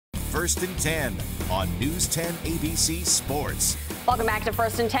First and 10 on News 10 ABC Sports. Welcome back to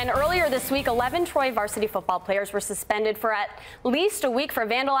First and 10. Earlier this week, 11 Troy varsity football players were suspended for at least a week for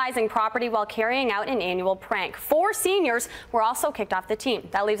vandalizing property while carrying out an annual prank. 4 seniors were also kicked off the team.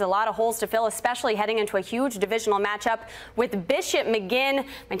 That leaves a lot of holes to fill, especially heading into a huge divisional matchup with Bishop Maginn.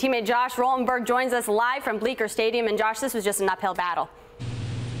 My teammate Josh Roltenberg joins us live from Bleecker Stadium. And Josh, this was just an uphill battle.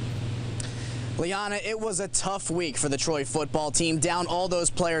 Liana, it was a tough week for the Troy football team, down all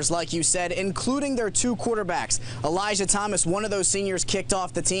those players, like you said, including their 2 quarterbacks. Elijah Thomas, one of those seniors, kicked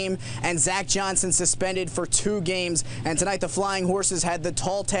off the team, and Zach Johnson suspended for 2 games. And tonight, the Flying Horses had the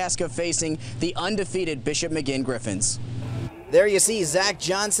tall task of facing the undefeated Bishop Maginn Griffins. There you see Zach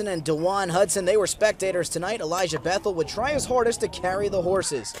Johnson and DeJuan Hudson. They were spectators tonight. Elijah Bethel would try his hardest to carry the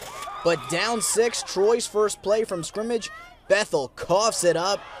horses. But down 6, Troy's first play from scrimmage, Bethel coughs it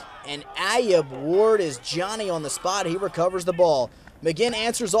up. And Ayub Ward is Johnny on the spot. He recovers the ball. Maginn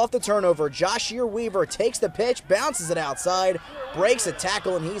answers off the turnover. Joshier Weaver takes the pitch, bounces it outside, breaks a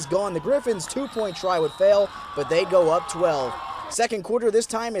tackle, and he's gone. The Griffins' 2-point try would fail, but they go up 12. Second quarter, this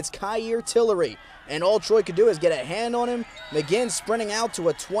time it's Kyer Tillery. And all Troy could do is get a hand on him. Maginn sprinting out to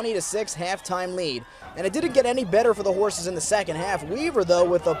a 20-6 halftime lead. And it didn't get any better for the Horses in the second half. Weaver, though,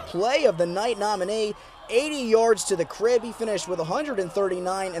 with a play of the night nominee, 80 yards to the crib. He finished with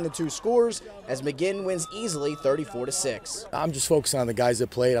 139 in the 2 scores as Maginn wins easily 34-6. I'm just focusing on the guys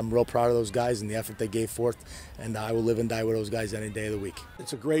that played. I'm real proud of those guys and the effort they gave forth, and I will live and die with those guys any day of the week.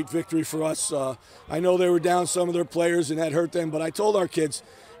 It's a great victory for us. I know they were down some of their players and that hurt them, but I told our kids,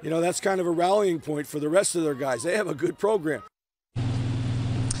 you know, that's kind of a rallying point for the rest of their guys. They have a good program.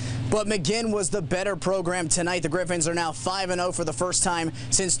 But Maginn was the better program tonight. The Griffins are now 5-0 for the first time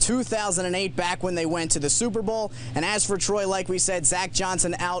since 2008, back when they went to the Super Bowl. And as for Troy, like we said, Zach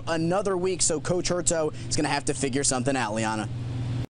Johnson out another week, so Coach Hurto is going to have to figure something out, Liana.